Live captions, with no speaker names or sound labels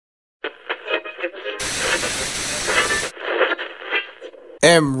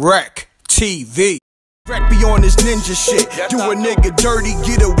MRecktv. Wreck be on this ninja shit. Do a nigga dirty,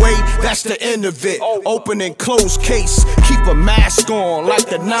 get away, that's the end of it. Open and close case, keep a mask on like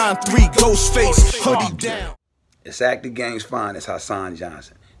the 9-3 ghost face. Hoodie down. It's Act the Gang's finest, Hassan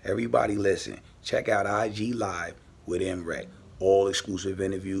Johnson. Everybody listen, check out IG Live with M.Reck. All exclusive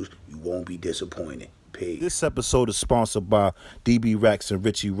interviews, you won't be disappointed. Peace. This episode is sponsored by DB Racks and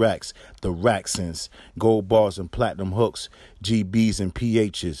Richie Racks, the Racksons, gold bars and platinum hooks, GBs and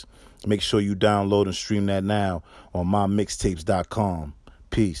PHs. Make sure you download and stream that now on mymixtapes.com.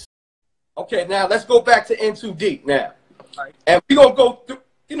 Peace. Okay, now let's go back to In Too Deep now. Right. And we're going to go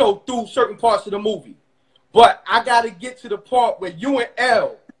through, through certain parts of the movie. But I got to get to the part where you and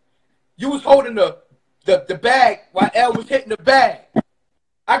L, you was holding the bag while L was hitting the bag.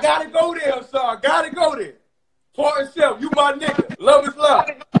 I got to go there, Hassan. Got to go there. For itself, you my nigga. Love is love.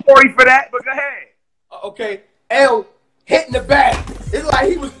 Sorry for that, but go ahead. Okay, L hitting the bag. It's like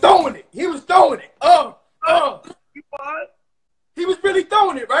he was throwing it. He was throwing it. He was really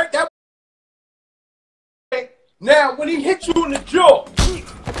throwing it, right? Now, when he hit you in the jaw,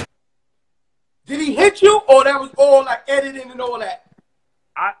 did he hit you, or that was all like editing and all that?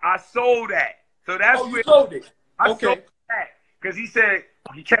 I sold that. So that's you sold it. I sold that because he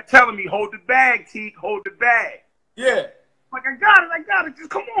kept telling me, hold the bag, Teak, hold the bag. Yeah. Like, I got it, just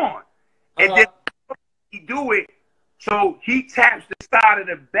come on. And then he do it, so he taps the side of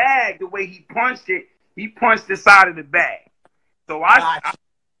the bag the way he punched it. He punched the side of the bag. So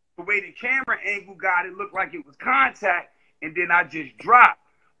the way the camera angle got it looked like it was contact, and then I just dropped.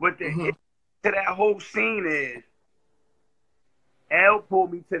 But the hit to that whole scene is L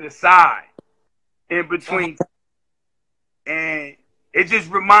pulled me to the side in between, and it just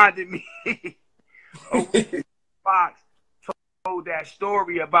reminded me of when Fox told that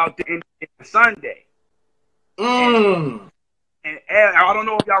story about the Sunday. And L, I don't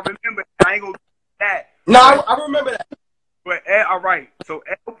know if y'all remember. I ain't gonna do that. No, I remember that. But all right, so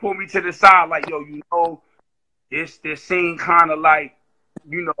L pulled me to the side, like, yo, this scene kind of like,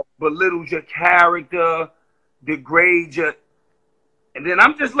 belittles your character, degrades your, and then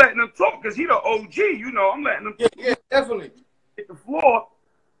I'm just letting him talk because he the OG, I'm letting him yeah, definitely hit the floor,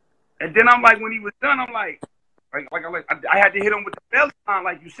 and then I'm like, when he was done, I'm like I had to hit him with the belly line,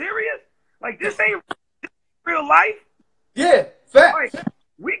 like, you serious? Like, this ain't real life? Yeah, fact. Like,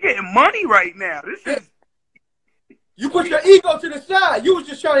 we getting money right now. This is. You put your ego to the side. You was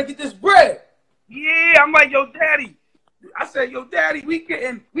just trying to get this bread. Yeah, I'm like, yo, daddy. I said, yo, daddy, we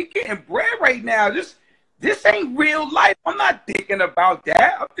getting bread right now. This ain't real life. I'm not thinking about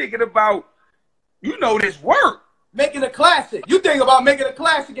that. I'm thinking about, this work. Making a classic. You think about making a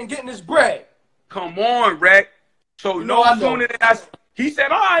classic and getting this bread. Come on, Reck. So he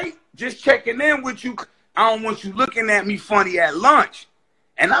said, all right, just checking in with you. I don't want you looking at me funny at lunch.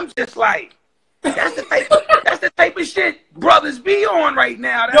 And I'm just like, that's the type of shit brothers be on right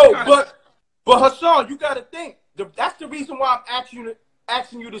now. But Hassan, you got to think. That's the reason why I'm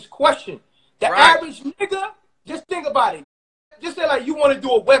asking you this question. The average nigga, just think about it. Just say like you want to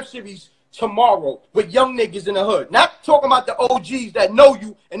do a web series tomorrow with young niggas in the hood. Not talking about the OGs that know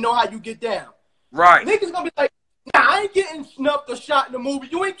you and know how you get down. Right. Niggas gonna be like, nah, I ain't getting snuffed or shot in the movie.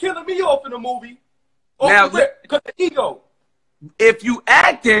 You ain't killing me off in the movie. Now, because the ego. If you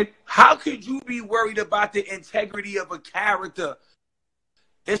acted, how could you be worried about the integrity of a character?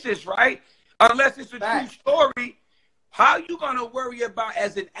 It's just right. Unless it's a true story, how you gonna worry about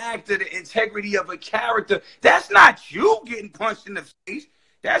as an actor the integrity of a character? That's not you getting punched in the face.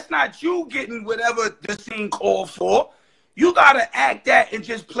 That's not you getting whatever the scene called for. You gotta act that and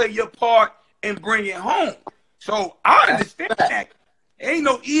just play your part and bring it home. So I understand that. There ain't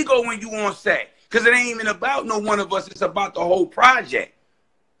no ego when you on set. Because it ain't even about no one of us. It's about the whole project.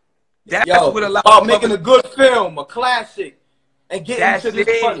 That's what about making a good film, a classic, and getting to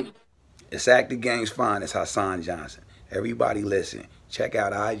this funny. It's Act the Gang's finest, Hassan Johnson. Everybody listen. Check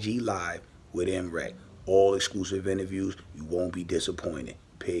out IG Live with M.Reck. All exclusive interviews. You won't be disappointed.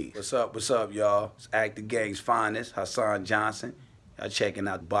 Peace. What's up, y'all? It's Act the Gang's finest, Hassan Johnson. Y'all checking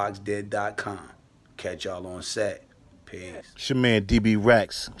out boxdead.com. Catch y'all on set. Peace. It's your man DB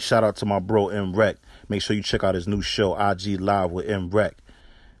Racks. Shout out to my bro M.Reck. Make sure you check out his new show, IG Live with M.Reck.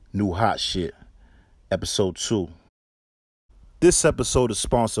 New hot shit. Episode 2. This episode is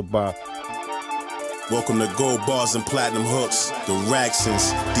sponsored by Welcome to Gold Bars and Platinum Hooks. The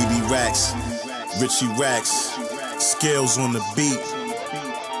Racksons, DB Racks, Richie Racks, Scales on the beat.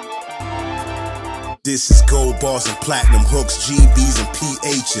 This is Gold Bars and Platinum Hooks, GBs and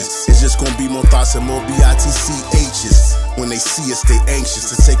PHs. It's just gonna be more thoughts and more BITCHs. When they see us, they anxious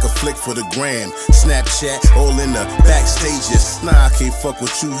to take a flick for the gram. Snapchat, all in the backstages. Nah, I can't fuck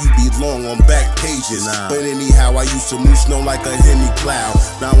with you, you be long on back pages. But anyhow, I used to move snow like a Hemi plow.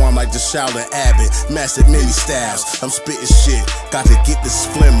 Now I'm like the Shaolin Abbott, mastered many styles. I'm spitting shit, got to get this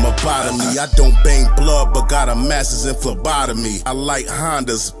phlegm up out of me. I don't bang blood, but got a master's in phlebotomy. I like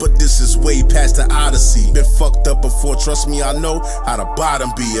Hondas, but this is way past the Odyssey. Been fucked up before, trust me, I know how the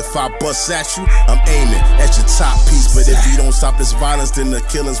bottom be. If I bust at you, I'm aiming at your top piece. But if you don't stop this violence, then the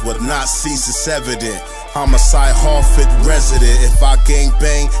killings would not cease. It's evident. Homicide, Harford resident. If I gang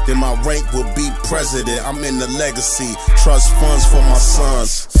bang, then my rank will be president. I'm in the legacy, trust funds for my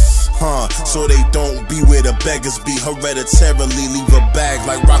sons. So they don't be where the beggars be. Hereditarily leave a bag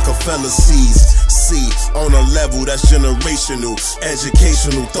like Rockefeller sees. See, on a level that's generational,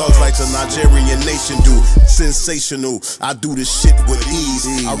 educational. Thugs like the Nigerian nation do. Sensational, I do this shit with ease.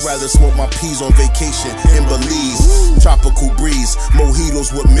 I'd rather smoke my peas on vacation in Belize. Tropical breeze, mojitos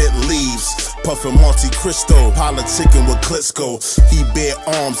with mint leaves. Puffin' Monte Cristo, politicking with Klitschko. He bear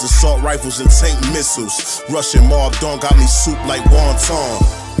arms, assault rifles and tank missiles. Russian mob Don got me soup like wonton.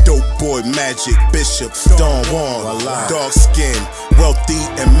 Dope boy Magic Bishop, Don Juan. Dark skin, wealthy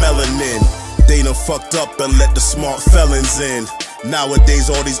and melanin. They done fucked up and let the smart felons in. Nowadays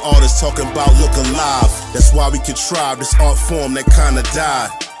all these artists talking about look alive. That's why we contrive this art form that kinda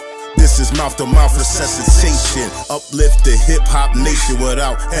died. This is mouth-to-mouth resuscitation. Uplift the hip-hop nation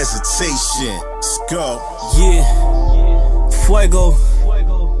without hesitation. Let's go. Yeah, Fuego.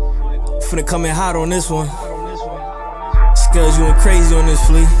 Finna come in hot on this one. Scales, you went crazy on this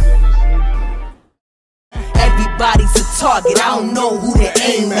flea. Everybody's a target, I don't know who to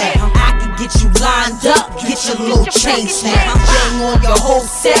aim at. I can get you lined up, get your little chain snapped. I'm bang on your whole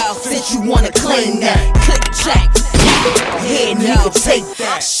set since you wanna claim that. Click check. Yeah, nigga, take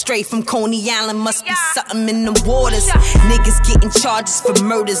that. Straight from Coney Island, must be something in the waters. Niggas getting charges for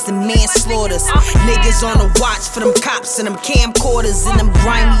murders and manslaughters. Niggas on the watch for them cops and them camcorders. And them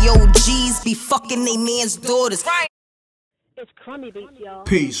grimy OGs be fucking they man's daughters. It's crummy beats, y'all.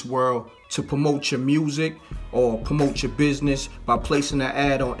 Peace, world. To promote your music or promote your business by placing an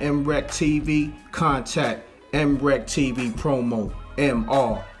ad on MRecktv, contact MRecktv promo,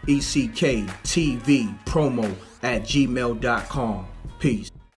 MRecktv promo @gmail.com. Peace.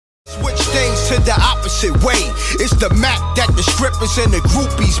 Switch things to the opposite way. It's the Mac that the strippers and the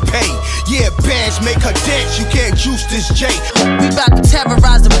groupies pay. Yeah, bands make her dance, you can't juice this J. We about to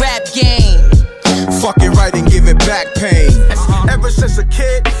terrorize the rap game. Fuck it right and give it back pain. Ever since a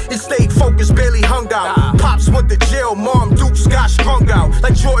kid, it stayed focused, barely hung out. Pops went to jail, mom Dukes got strung out.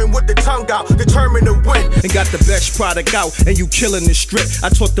 Like Jordan with the tongue out, determined to win. And got the best product out, and you killing the strip. I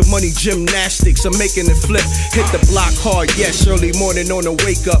taught the money gymnastics, I'm making it flip. Hit the block hard, yes, early morning on the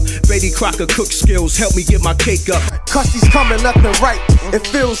wake up. Betty Crocker cook skills, help me get my cake up. Cussies coming left and right, it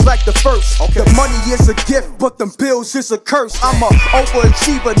feels like the first. The money is a gift, but them bills is a curse. I'm a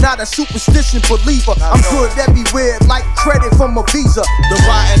overachiever, not a superstition believer. I'm good everywhere, like credit from a visa. The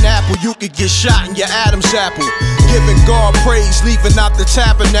rotten apple, you could get shot in your Adam's apple. Giving God praise, leaving out the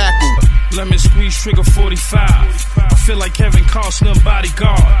tabernacle. Lemon squeeze, trigger 45. I feel like Kevin Costner,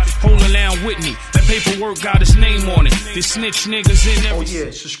 bodyguard. Holding down Whitney, that paperwork got his name on it. They snitch niggas in there. Oh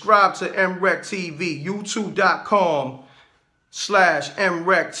yeah, subscribe to MRecktv,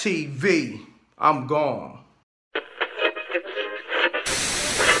 youtube.com/MRecktv. I'm gone.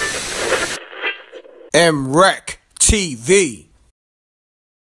 MRecktv.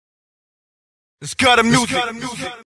 Let's cut the music.